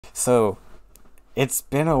So, it's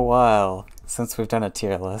been a while since we've done a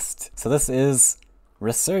tier list. So this is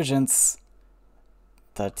Resurgence.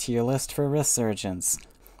 The tier list for Resurgence.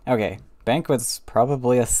 Okay, Banquet's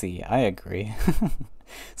probably a C. I agree.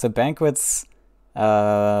 So Banquet's 2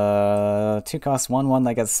 cost 1/1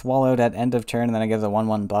 that gets swallowed at end of turn and then it gives a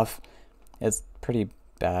 1/1 buff. It's pretty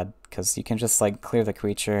bad because you can just like clear the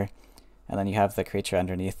creature and then you have the creature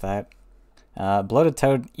underneath that. Bloated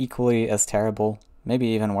Toad equally as terrible, maybe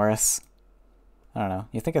even worse. I don't know.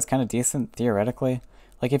 You think it's kind of decent theoretically?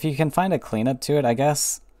 Like if you can find a cleanup to it, I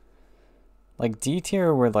guess. Like D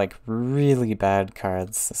tier were like really bad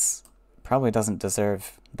cards. This probably doesn't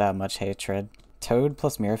deserve that much hatred. Toad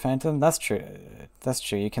plus Mirror Phantom? That's true. That's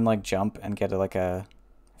true. You can like jump and get like a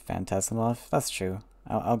Phantasm off. That's true.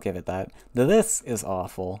 I'll give it that. This is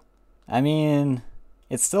awful. I mean,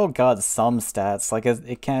 it's still got some stats. Like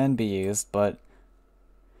it can be used, but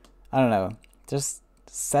I don't know. Just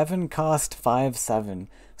 7 cost 5/7.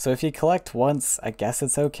 So if you collect once, I guess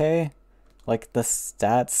it's okay. Like the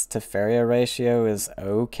stats to Faeria ratio is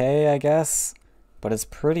okay, I guess, but it's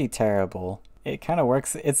pretty terrible. It kind of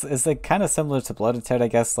works. It's like kind of similar to Bloated Toad, I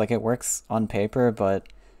guess. Like it works on paper, but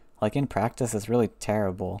like in practice, it's really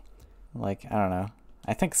terrible. Like I don't know.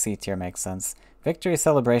 I think C tier makes sense. Victory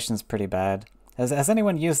Celebration's pretty bad. Has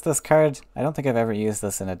anyone used this card? I don't think I've ever used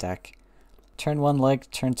this in a deck. Turn 1 like,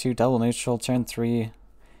 turn 2 double neutral, turn 3.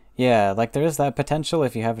 Yeah, like there is that potential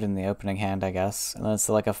if you have it in the opening hand, I guess. And then it's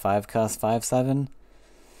like a 5 cost 5/7.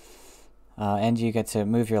 And you get to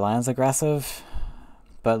move your lands aggressive.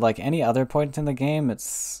 But like any other point in the game,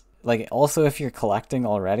 it's like also if you're collecting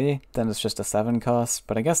already, then it's just a 7 cost.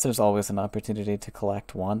 But I guess there's always an opportunity to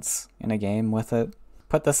collect once in a game with it.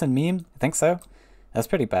 Put this in meme? I think so. That's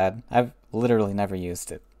pretty bad. I've literally never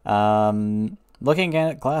used it. Looking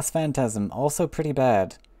at Glass Phantasm, also pretty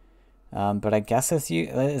bad. But I guess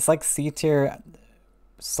it's like C tier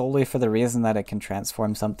solely for the reason that it can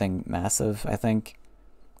transform something massive, I think.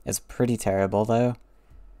 It's pretty terrible though.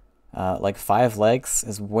 Like 5 legs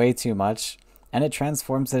is way too much, and it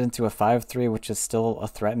transforms it into a 5/3, which is still a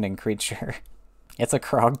threatening creature. It's a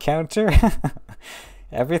Krog counter.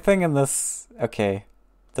 Everything in this... Okay,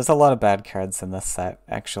 there's a lot of bad cards in this set,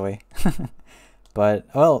 actually. But,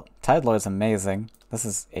 well, Tidalord's amazing. This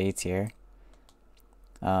is A tier.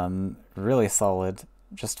 Really solid.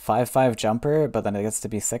 Just 5/5 jumper, but then it gets to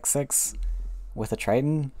be 6/6 with a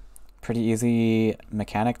Triton. Pretty easy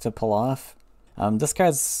mechanic to pull off. This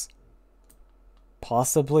card's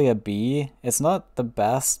possibly a B. It's not the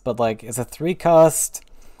best, but like it's a 3 cost.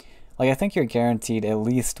 Like I think you're guaranteed at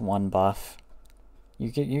least 1 buff.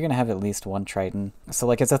 You're gonna have at least 1 Triton. So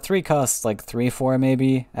like it's a 3 cost, like 3/4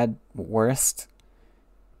 maybe at worst,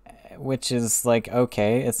 which is like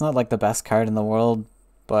okay. It's not like the best card in the world,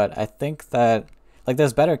 but I think that like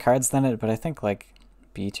there's better cards than it. But I think like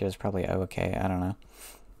B tier is probably okay. I don't know.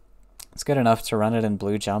 It's good enough to run it in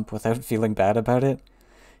blue jump without feeling bad about it.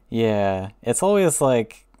 Yeah, it's always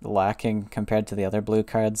like lacking compared to the other blue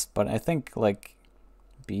cards, but I think like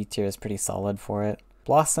B tier is pretty solid for it.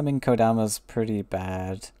 Blossoming Kodama's pretty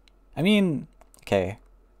bad. I mean, okay,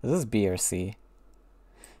 this is B or C.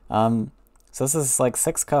 So this is like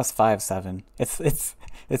 6 cost 5/7.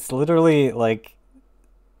 It's literally like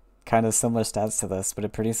kind of similar stats to this, but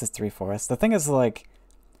it produces 3 forests. The thing is like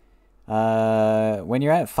when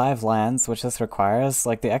you're at 5 lands, which this requires,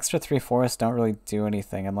 like the extra 3 forests don't really do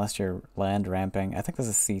anything unless you're land ramping. I think this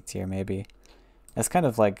is C tier maybe. It's kind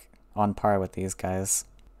of like on par with these guys.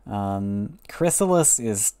 Chrysalis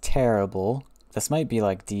is terrible. This might be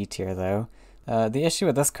like D tier though. The issue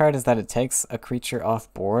with this card is that it takes a creature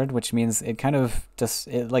off board, which means it kind of just,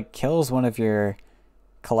 it like kills one of your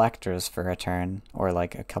collectors for a turn or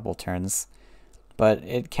like a couple turns. But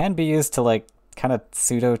it can be used to like kind of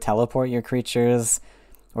pseudo teleport your creatures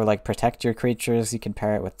or like protect your creatures. You can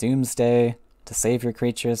pair it with Doomsday to save your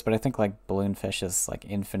creatures, but I think like Balloonfish is like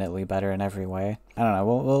infinitely better in every way. I don't know,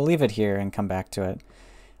 we'll leave it here and come back to it.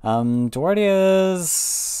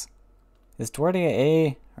 Dwordia's... Is Dwordia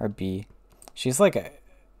A or B? She's like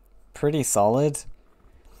pretty solid.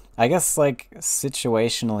 I guess like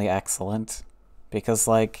situationally excellent because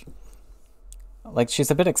like she's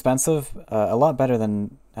a bit expensive, a lot better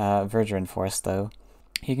than Verduran Force though.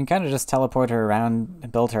 You can kind of just teleport her around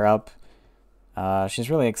and build her up. She's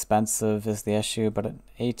really expensive is the issue, but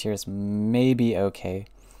A tier is maybe okay.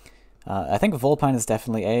 I think Vulpine is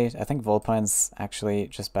definitely A. I think Vulpine's actually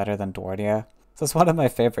just better than Dwordia. So it's one of my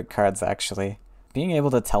favorite cards actually. Being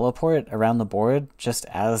able to teleport around the board just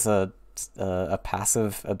as a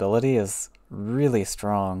passive ability is really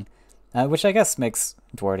strong, which I guess makes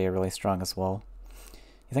Dwordia really strong as well.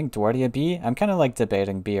 You think Dwordia B? I'm kind of like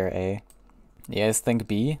debating B or A. You guys think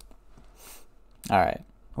B? Alright.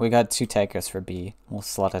 We got 2 takers for B. We'll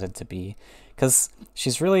slot it into B. Because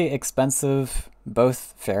she's really expensive,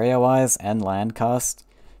 both Faeria-wise and land cost.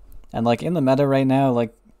 And like in the meta right now,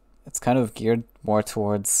 like it's kind of geared more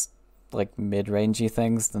towards like mid-rangey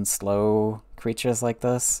things than slow creatures like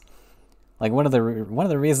this. Like one of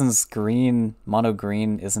the reasons mono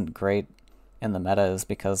green isn't great in the meta is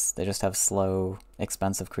because they just have slow,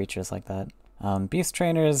 expensive creatures like that. Beast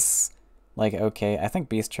Trainer's like okay. I think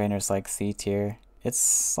Beast Trainer's like C tier.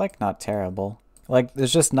 It's like not terrible. Like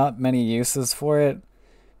there's just not many uses for it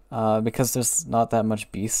because there's not that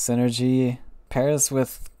much beast synergy. Pairs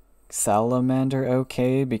with Salamander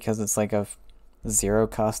okay because it's like a 0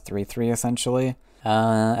 cost 3/3 essentially.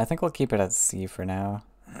 I think we'll keep it at C for now.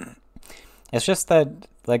 It's just that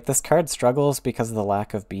like this card struggles because of the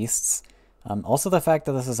lack of beasts. Also the fact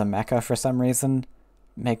that this is a mecha for some reason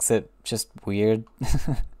makes it just weird.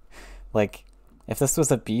 Like if this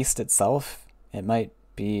was a beast itself, it might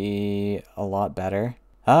be a lot better.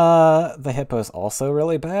 The hippo's also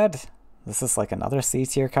really bad. This is like another C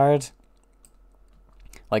tier card.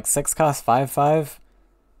 Like 6 cost 5/5,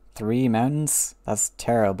 3 mountains. That's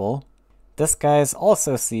terrible. This guy's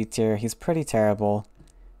also C tier. He's pretty terrible.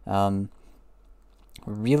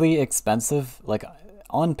 Really expensive. Like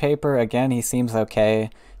on paper, again, he seems okay.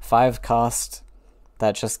 5 cost.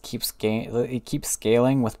 That just keeps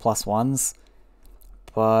scaling with +1s.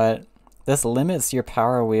 But this limits your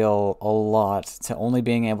power wheel a lot to only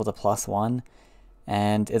being able to +1.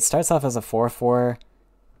 And it starts off as a 4/4.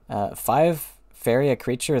 5 Faeria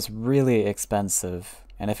creature is really expensive.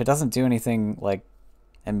 And if it doesn't do anything like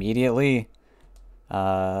immediately,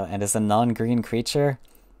 and is a non-green creature,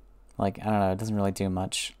 like, I don't know, it doesn't really do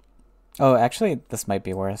much. Oh, actually, this might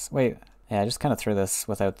be worse. Wait, yeah, I just kind of threw this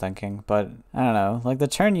without thinking, but I don't know. Like, the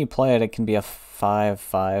turn you play it, it can be a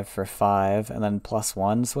 5/5 for 5, and then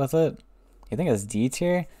 +1s with it. You think it's D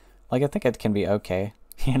tier? Like, I think it can be okay.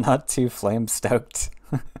 You're not too flame-stoked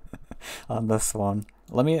on this one.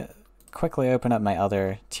 Let me quickly open up my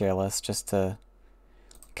other tier list just to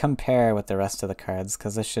compare with the rest of the cards,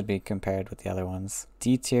 because this should be compared with the other ones.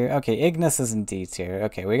 D tier. Okay, Ignus is in D tier.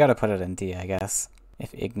 Okay, we gotta put it in D, I guess.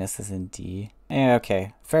 If Ignus is in D. Yeah,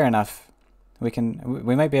 okay. Fair enough.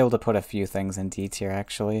 We might be able to put a few things in D tier,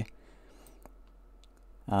 actually.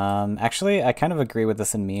 Actually, I kind of agree with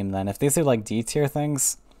this in meme, then. If these are, like, D tier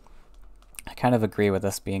things, I kind of agree with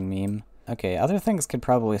this being meme. Okay, other things could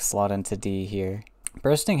probably slot into D here.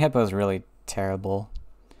 Bursting Hippo is really terrible.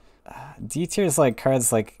 D tier is like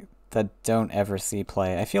cards like that don't ever see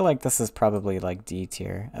play. I feel like this is probably like D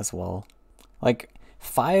tier as well. Like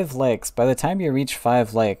 5 lakes. By the time you reach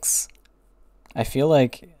 5 lakes, I feel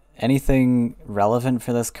like anything relevant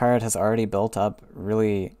for this card has already built up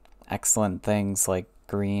really excellent things. Like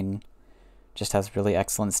green just has really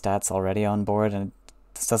excellent stats already on board, and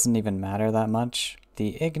this doesn't even matter that much.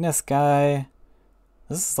 The Ignus guy,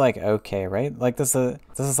 this is like okay, right? Like this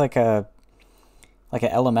is like an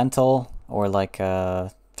elemental, or like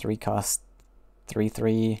a 3 cost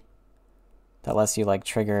 3/3 that lets you like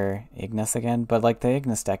trigger Ignus again. But like the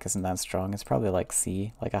Ignus deck isn't that strong. It's probably like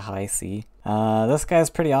C, like a high C. This guy's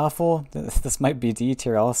pretty awful. This might be D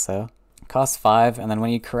tier also. Costs 5, and then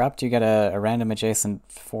when you corrupt, you get a random adjacent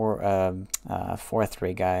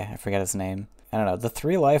 4/3 guy. I forget his name. I don't know. The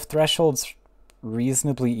 3 life threshold's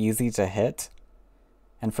reasonably easy to hit,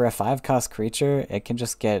 and for a 5 cost creature, it can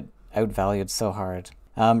just get outvalued so hard.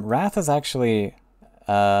 Wrath is actually,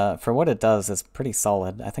 for what it does, is pretty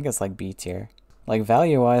solid. I think it's like B tier. Like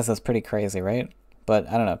value-wise, that's pretty crazy, right? But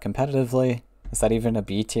I don't know, competitively, is that even a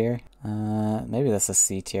B tier? Maybe this is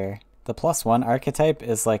C tier. The +1 archetype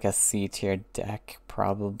is like a C tier deck,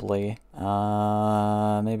 probably.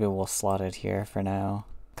 Maybe we'll slot it here for now,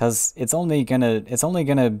 because it's only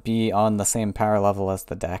gonna be on the same power level as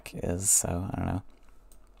the deck is. So I don't know.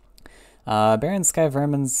 Barrensky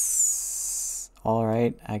Vermin's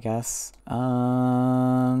alright, I guess.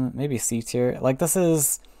 Maybe C tier. Like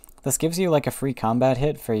this gives you like a free combat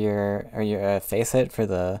hit for your face hit for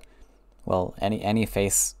the, well, any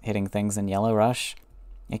face hitting things in Yellow Rush.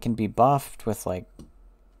 It can be buffed with like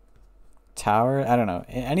Tower. I don't know.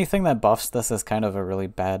 Anything that buffs this is kind of a really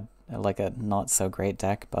bad, like a not so great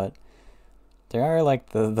deck, but there are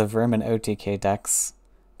like the Vermin OTK decks,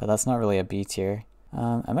 but that's not really a B tier.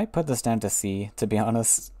 I might put this down to C, to be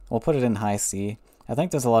honest. We'll put it in high C. I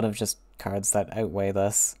think there's a lot of just cards that outweigh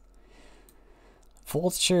this.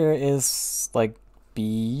 Vulture is like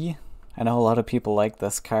B. I know a lot of people like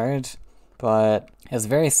this card, but it's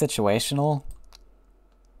very situational.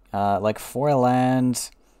 Like 4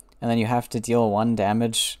 land, and then you have to deal 1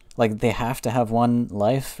 damage. Like, they have to have 1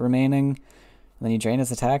 life remaining, and then you drain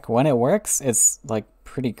his attack. When it works, it's, like,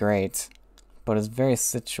 pretty great, but it's very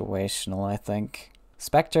situational, I think.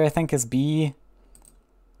 Spectre, I think, is B.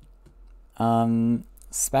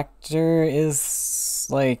 Spectre is,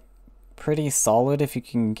 like, pretty solid if you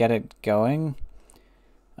can get it going.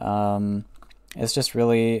 It's just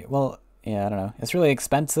really, well, yeah, I don't know. It's really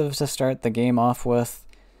expensive to start the game off with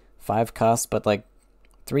 5 cost, but like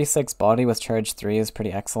 3/6 body with charge 3 is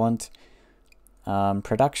pretty excellent.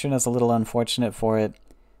 Production is a little unfortunate for it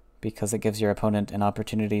because it gives your opponent an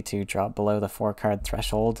opportunity to drop below the 4-card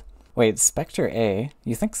threshold. Wait, Spectre A?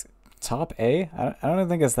 You think top A? I don't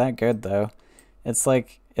think it's that good though. It's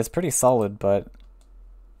like, it's pretty solid, but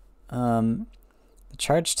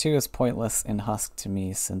charge 2 is pointless in Husk to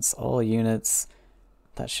me, since all units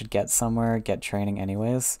that should get somewhere get training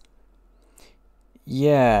anyways.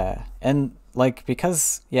 Yeah, and like,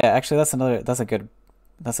 because, yeah, actually that's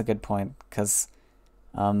a good point, because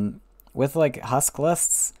with like Husk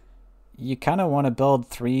lists, you kind of want to build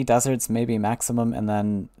 3 deserts maybe maximum, and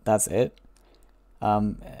then that's it.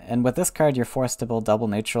 And with this card, you're forced to build double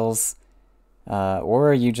neutrals,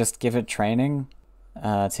 or you just give it training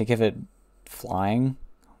to give it flying,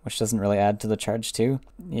 which doesn't really add to the charge 2.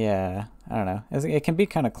 Yeah, I don't know. It can be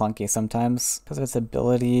kind of clunky sometimes because of its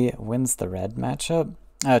ability wins the red matchup.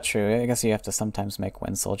 Oh, true. I guess you have to sometimes make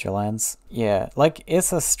Wind Soldier lands. Yeah, like,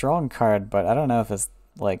 it's a strong card, but I don't know if it's,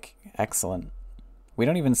 like, excellent. We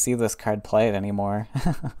don't even see this card played anymore.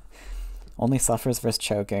 Only suffers versus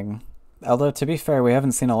choking. Although, to be fair, we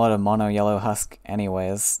haven't seen a lot of mono-yellow Husk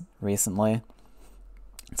anyways recently.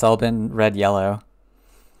 It's all been red-yellow.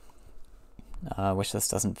 Which this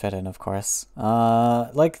doesn't fit in, of course.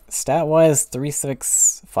 Like, stat-wise,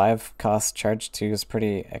 3/6 5 cost charge 2 is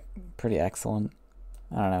pretty excellent.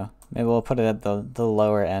 I don't know. Maybe we'll put it at the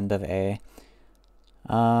lower end of A.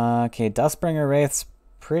 Okay, Dustbringer Wraith's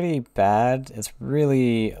pretty bad. It's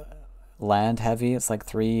really land heavy. It's like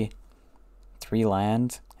 3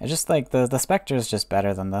 land. It's just like the Spectre is just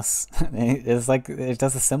better than this. It's like, it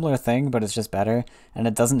does a similar thing, but it's just better, and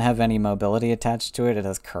it doesn't have any mobility attached to it. It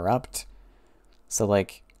has Corrupt. So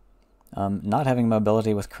like, not having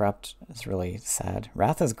mobility with Corrupt is really sad.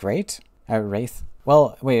 Wrath is great. Wraith.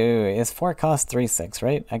 Well, wait. It's 4 cost 3/6,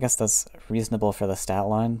 right? I guess that's reasonable for the stat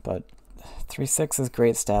line, but 3/6 is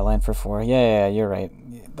great stat line for 4. Yeah, you're right.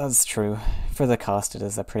 That's true. For the cost, it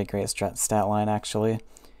is a pretty great stat line, actually.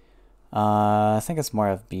 I think it's more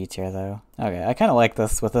of B tier, though. Okay, I kind of like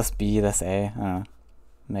this. With this B, this A. I don't know.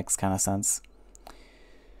 Makes kind of sense.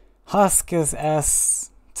 Husk is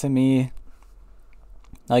S to me.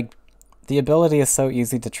 Like, the ability is so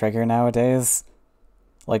easy to trigger nowadays.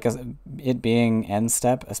 Like, it being end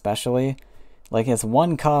step, especially. Like, it's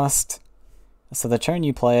 1 cost. So the turn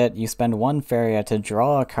you play it, you spend 1 Faeria to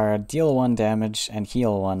draw a card, deal 1 damage, and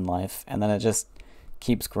heal 1 life. And then it just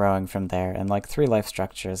keeps growing from there. And like, 3 life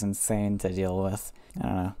structure is insane to deal with. I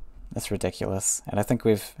don't know. That's ridiculous. And I think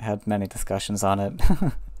we've had many discussions on it.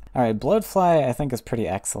 Alright, Bloatfly I think is pretty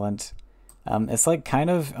excellent. It's like kind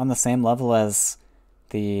of on the same level as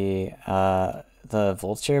the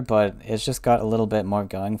Vulture, but it's just got a little bit more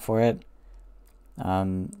going for it. I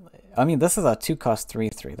mean, this is a 2 cost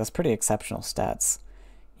 3/3. That's pretty exceptional stats.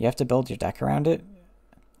 You have to build your deck around it.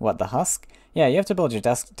 What, the Husk? Yeah, you have to build your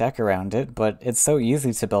deck around it, but it's so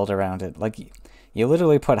easy to build around it. Like, you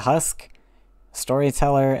literally put Husk,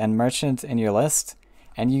 Storyteller, and Merchant in your list,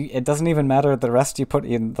 and it doesn't even matter the rest you put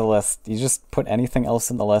in the list. You just put anything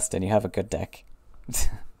else in the list, and you have a good deck.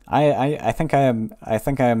 I think I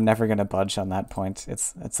am never gonna budge on that point.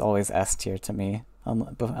 It's always S tier to me,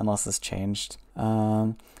 unless it's changed.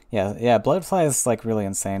 Yeah, Bloatfly is like really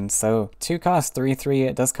insane. So 2 cost 3/3.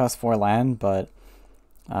 It does cost 4 land, but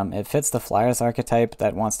it fits the Flyers archetype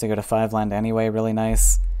that wants to go to 5 land anyway. Really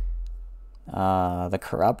nice. The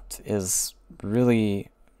Corrupt is really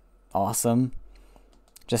awesome.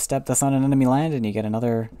 Just step this on an enemy land, and you get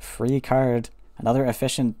another free card, another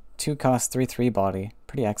efficient 2 cost 3/3 body.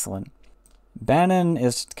 Pretty excellent. Bannon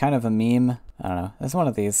is kind of a meme. I don't know. It's one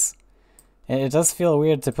of these. It does feel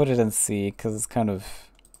weird to put it in C because it's kind of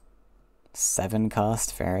 7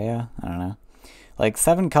 cost Faeria. I don't know. Like,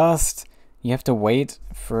 7 cost, you have to wait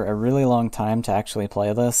for a really long time to actually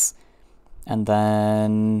play this. And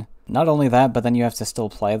then, not only that, but then you have to still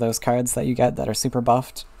play those cards that you get that are super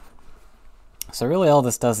buffed. So really all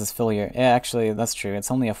this does is fill your... Yeah, actually, that's true.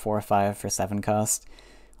 It's only a 4/5 for 7 cost.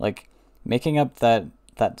 Like, making up that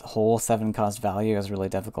whole 7 cost value is really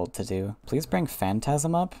difficult to do. Please bring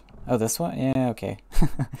Phantasm up. Oh, this one? Yeah, okay.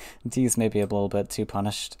 D's maybe a little bit too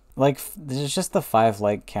punished. Like, there's just the 5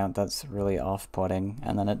 light count that's really off-putting,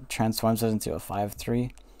 and then it transforms it into a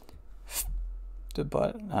 5-3.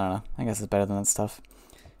 But, I don't know. I guess it's better than that stuff.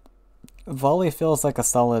 Volley feels like a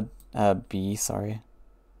solid B, sorry.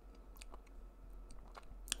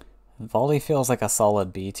 Volley feels like a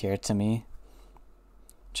solid B tier to me.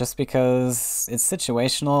 Just because it's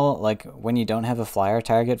situational, like, when you don't have a flyer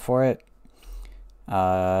target for it,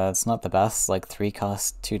 it's not the best, like 3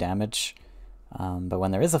 cost, 2 damage. But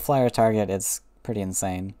when there is a flyer target, it's pretty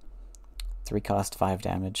insane. 3 cost, 5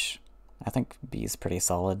 damage. I think B is pretty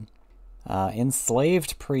solid.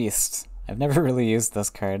 Enslaved Priest. I've never really used this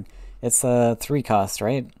card. It's a 3 cost,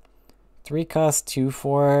 right? 3 cost,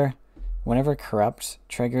 2/4. Whenever Corrupt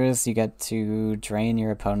triggers, you get to drain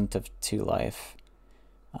your opponent of 2 life.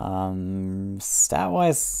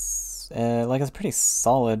 Stat-wise, like, it's pretty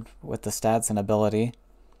solid with the stats and ability.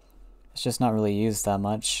 It's just not really used that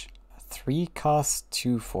much. 3 cost,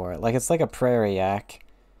 2/4. Like, it's like a Faeria Yak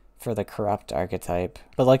for the Corrupt archetype.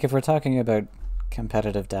 But, like, if we're talking about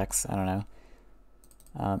competitive decks, I don't know.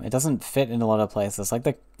 It doesn't fit in a lot of places.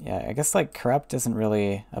 Like, yeah, I guess, like, Corrupt isn't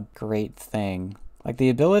really a great thing. Like, the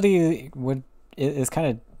ability is kind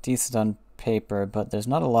of decent on paper, but there's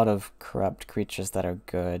not a lot of Corrupt creatures that are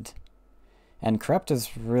good. And Corrupt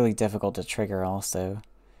is really difficult to trigger also.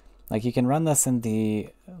 Like, you can run this in the,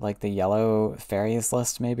 like, the yellow fairies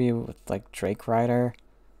list maybe with, like, Drake Rider.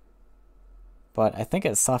 But I think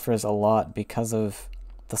it suffers a lot because of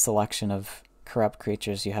the selection of Corrupt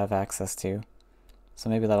creatures you have access to. So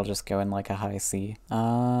maybe that'll just go in like a high C.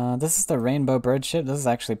 This is the Rainbow Birdship. This is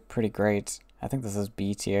actually pretty great. I think this is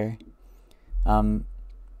B tier.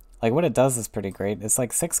 Like, what it does is pretty great. It's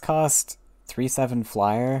like 6 cost, 3/7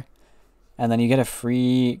 flyer, and then you get a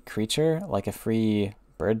free creature, like a free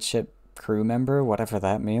Birdship crew member, whatever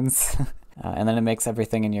that means. And then it makes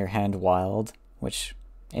everything in your hand wild, which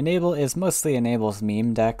mostly enables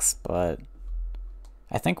meme decks, but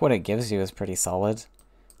I think what it gives you is pretty solid.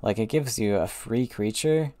 Like, it gives you a free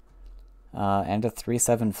creature, and a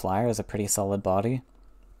 3/7 flyer is a pretty solid body.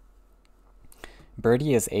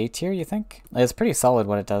 Birdie is A tier, you think? It's pretty solid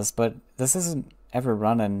what it does, but this isn't ever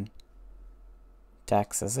run in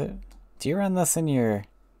decks, is it? Do you run this in your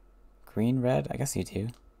green-red? I guess you do.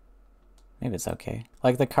 Maybe it's okay.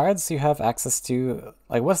 Like, the cards you have access to,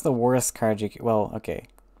 like, what's the worst card you can, well, okay.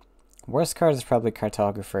 Worst card is probably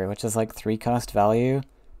Cartographer, which is like 3 cost value.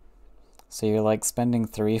 So you're like spending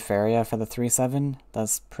 3 Faeria for the 3/7?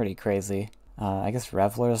 That's pretty crazy. I guess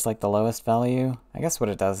Reveler is like the lowest value. I guess what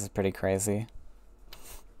it does is pretty crazy.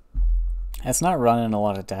 It's not run in a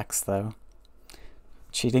lot of decks though.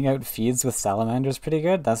 Cheating out feeds with Salamander is pretty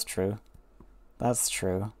good? That's true. That's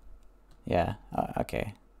true. Yeah,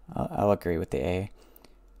 okay. I'll agree with the A.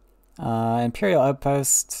 Imperial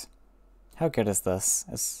Outpost. How good is this?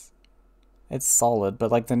 It's solid,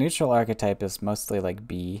 but like the neutral archetype is mostly like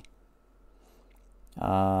B.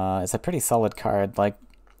 It's a pretty solid card. Like,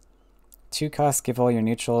 2 costs, give all your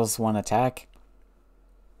neutrals 1 attack.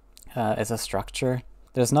 It's a structure.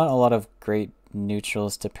 There's not a lot of great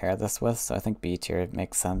neutrals to pair this with, so I think B tier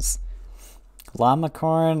makes sense.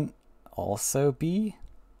 Llamacorn, also B?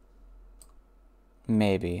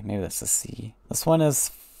 Maybe that's a C. This one is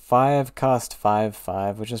 5 cost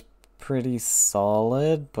 5/5, which is pretty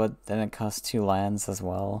solid, but then it costs 2 lands as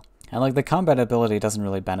well. And like, the combat ability doesn't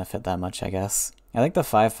really benefit that much, I guess. I think the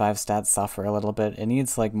 5/5 stats suffer a little bit. It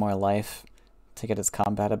needs like more life to get its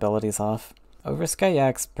combat abilities off. Oversky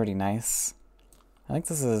Yak's pretty nice. I think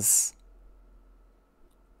this is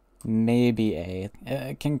maybe A.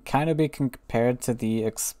 It can kind of be compared to the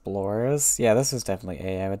Explorers. Yeah, this is definitely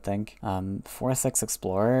A, I would think. 4/6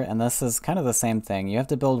 Explorer, and this is kind of the same thing. You have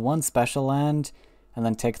to build 1 special land, and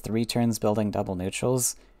then take 3 turns building double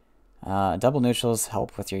neutrals. Double neutrals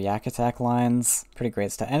help with your Yak attack lines. Pretty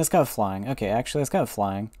great stuff. And it's got flying. Okay, actually, it's got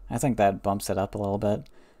flying. I think that bumps it up a little bit.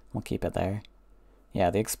 We'll keep it there. Yeah,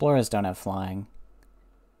 the Explorers don't have flying.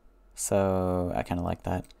 So I kind of like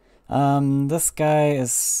that. This guy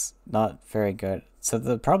is not very good. So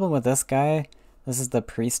the problem with this guy, this is the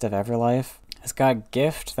Priest of Everlife. It's got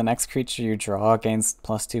Gift. The next creature you draw gains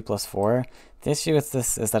 +2/+4. The issue with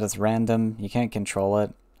this is that it's random. You can't control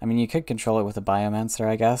it. I mean, you could control it with a Biomancer,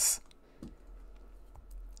 I guess.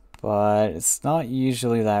 But it's not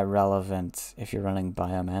usually that relevant if you're running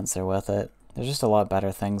Biomancer with it. There's just a lot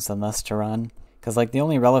better things than this to run. Because, like, the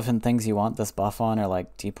only relevant things you want this buff on are,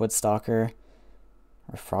 like, Deepwood Stalker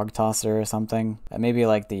or Frog Tosser or something. And maybe,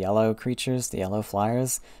 like, the yellow creatures, the yellow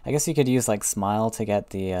flyers. I guess you could use, like, Smile to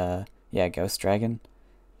get the, yeah, Ghost Dragon.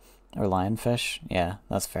 Or Lionfish. Yeah,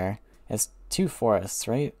 that's fair. It's 2 forests,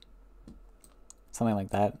 right? something like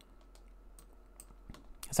that.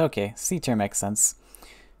 It's okay. C tier makes sense.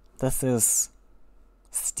 This is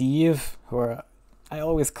Steve, who I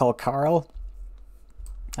always call Carl.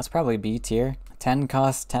 That's probably B tier. 10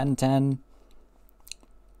 cost, 10/10.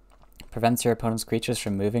 Prevents your opponent's creatures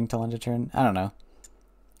from moving till end of turn. I don't know.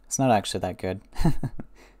 It's not actually that good.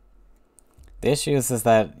 The issue is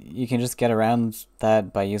that you can just get around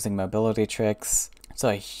that by using mobility tricks. It's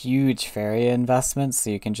a huge Faeria investment, so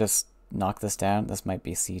you can just knock this down. This might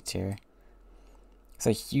be C tier. It's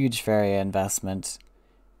a huge Faeria investment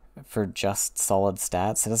for just solid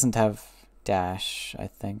stats. It doesn't have dash, I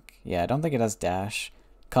think. Yeah, I don't think it has dash.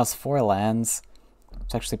 Costs 4 lands.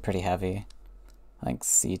 It's actually pretty heavy. I think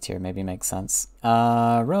C tier maybe makes sense.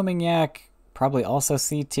 Roaming Yak, probably also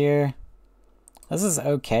C tier. This is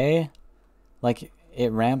okay. Like,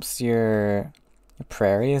 it ramps your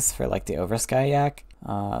prairies for like the Oversky Yak.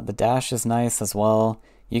 The dash is nice as well.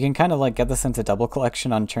 You can kind of like get this into double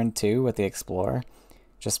collection on turn 2 with the Explorer,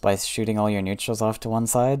 just by shooting all your neutrals off to one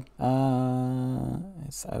side.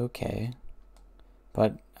 It's okay,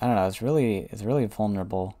 but I don't know. It's really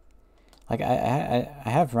vulnerable. Like I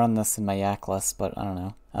have run this in my Yak list, but I don't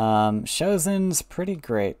know. Shozen's pretty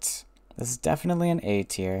great. This is definitely an A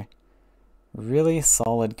tier. Really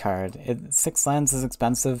solid card. 6 lands is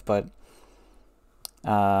expensive, but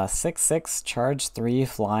 6/6 charge 3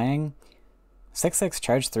 flying. 6/6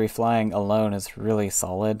 charge 3 flying alone is really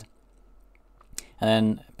solid. And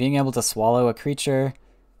then being able to swallow a creature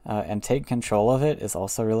and take control of it is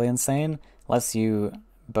also really insane. Lets you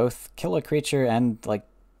both kill a creature and like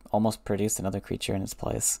almost produce another creature in its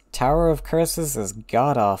place. Tower of Curses is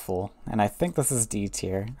god awful, and I think this is D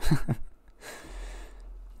tier.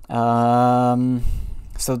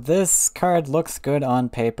 So this card looks good on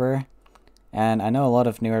paper, and I know a lot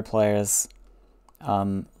of newer players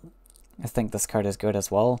I think this card is good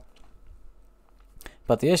as well.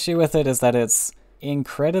 But the issue with it is that it's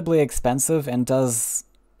incredibly expensive and does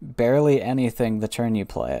barely anything the turn you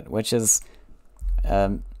play it, which is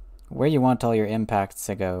where you want all your impact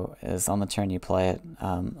to go is on the turn you play it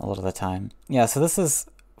a lot of the time. Yeah, so this is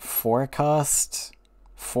 4 cost,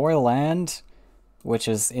 4 land, which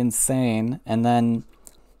is insane, and then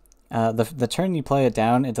the turn you play it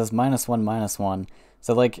down, it does -1/-1.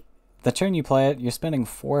 So like, the turn you play it, you're spending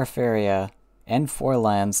 4 Faeria and 4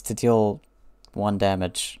 lands to deal 1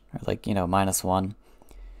 damage, or like, you know, -1.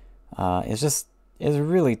 It's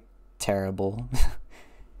really terrible.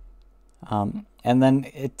 And then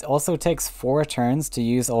it also takes 4 turns to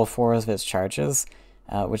use all 4 of its charges,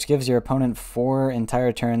 which gives your opponent 4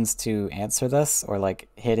 entire turns to answer this, or like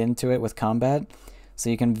hit into it with combat. So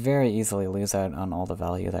you can very easily lose out on all the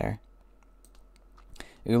value there.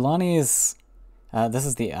 Ulani is... this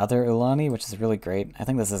is the other Ulani, which is really great. I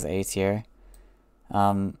think this is A tier.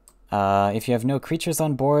 If you have no creatures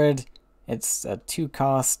on board, it's a 2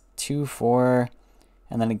 cost, 2/4,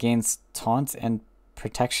 and then it gains Taunt and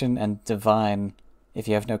Protection and Divine if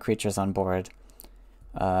you have no creatures on board,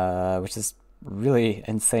 which is really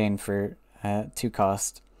insane for 2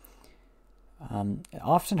 cost.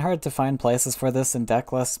 Often hard to find places for this in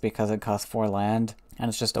deck lists because it costs 4 land, and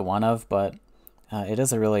it's just a 1-of, but it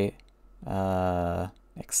is a really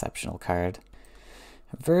exceptional card.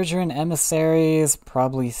 Verduran Emissary is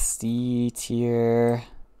probably C tier.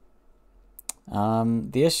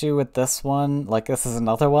 The issue with this one, like, this is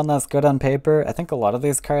another one that's good on paper. I think a lot of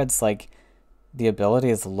these cards, like, the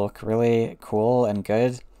abilities look really cool and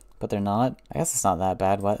good, but they're not. I guess it's not that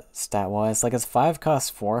bad what stat-wise. Like, it's 5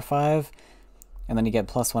 cost 4/5, and then you get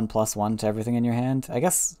 +1/+1 to everything in your hand. I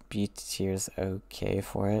guess B tier's okay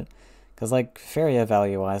for it, because, like, Faeria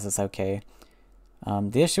value-wise, it's okay.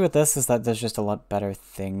 The issue with this is that there's just a lot better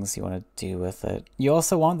things you want to do with it. You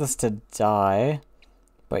also want this to die,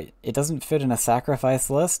 but it doesn't fit in a sacrifice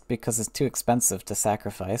list because it's too expensive to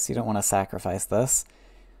sacrifice. You don't want to sacrifice this.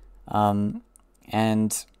 And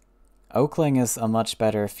Oakling is a much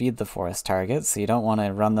better feed the forest target, so you don't want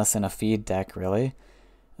to run this in a feed deck, really.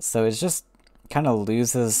 So it just kind of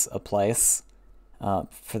loses a place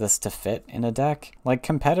for this to fit in a deck. Like,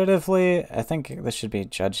 competitively, I think this should be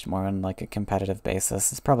judged more on like a competitive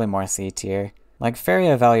basis. It's probably more C tier. Like,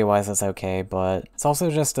 Faeria value-wise is okay, but it's also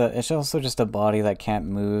just a body that can't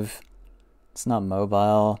move. It's not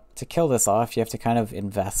mobile. To kill this off, you have to kind of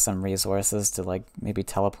invest some resources to, like, maybe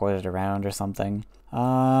teleport it around or something.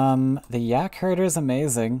 The Yak Herder is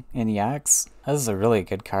amazing in Yaks. This is a really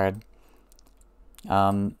good card.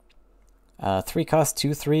 3 cost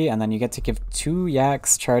 2/3, and then you get to give 2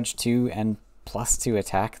 Yaks charge 2 and +2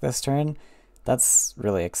 attack this turn. That's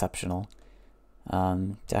really exceptional.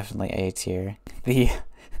 Definitely A tier. The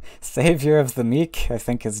Savior of the Meek, I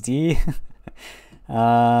think, is D.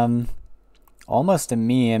 Almost a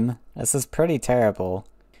meme. This is pretty terrible.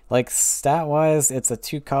 Like, stat-wise, it's a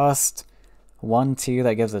 2-cost 1/2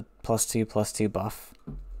 that gives a +2/+2 buff.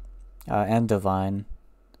 And Divine,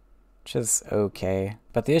 which is okay.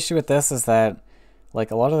 But the issue with this is that,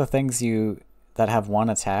 like, a lot of the things that have 1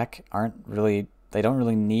 attack aren't really, they don't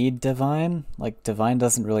really need Divine. Like, Divine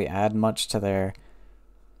doesn't really add much to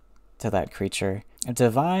that creature. A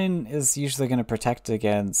Divine is usually going to protect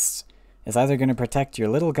against, is either going to protect your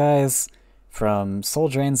little guys from soul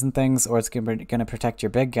drains and things, or it's going to protect your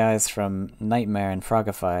big guys from Nightmare and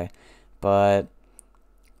Frogify. But,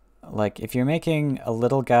 like, if you're making a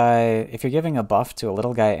little guy, if you're giving a buff to a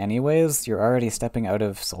little guy anyways, you're already stepping out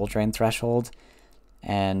of soul drain threshold,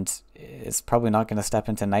 and it's probably not going to step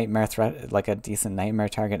into Nightmare like a decent Nightmare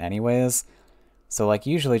target anyways. So, like,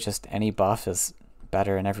 usually just any buff is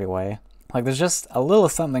better in every way. Like, there's just a little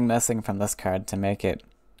something missing from this card to make it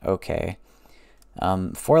okay.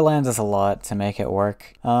 4 lands is a lot to make it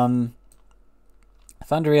work. Thunder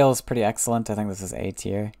Eel is pretty excellent. I think this is A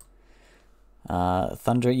tier.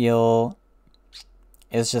 Thunder Eel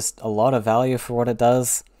is just a lot of value for what it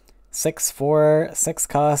does. 6/4, 6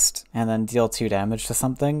 cost, and then deal 2 damage to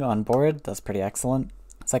something on board. That's pretty excellent.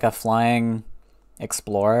 It's like a flying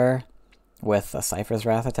explorer with a Cypher's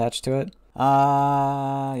Wrath attached to it.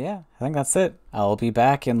 Yeah, I think that's it. I'll be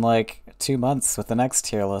back in like 2 months with the next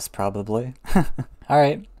tier list, probably.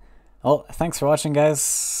 Alright, well, thanks for watching,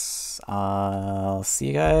 guys. I'll see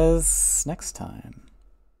you guys next time.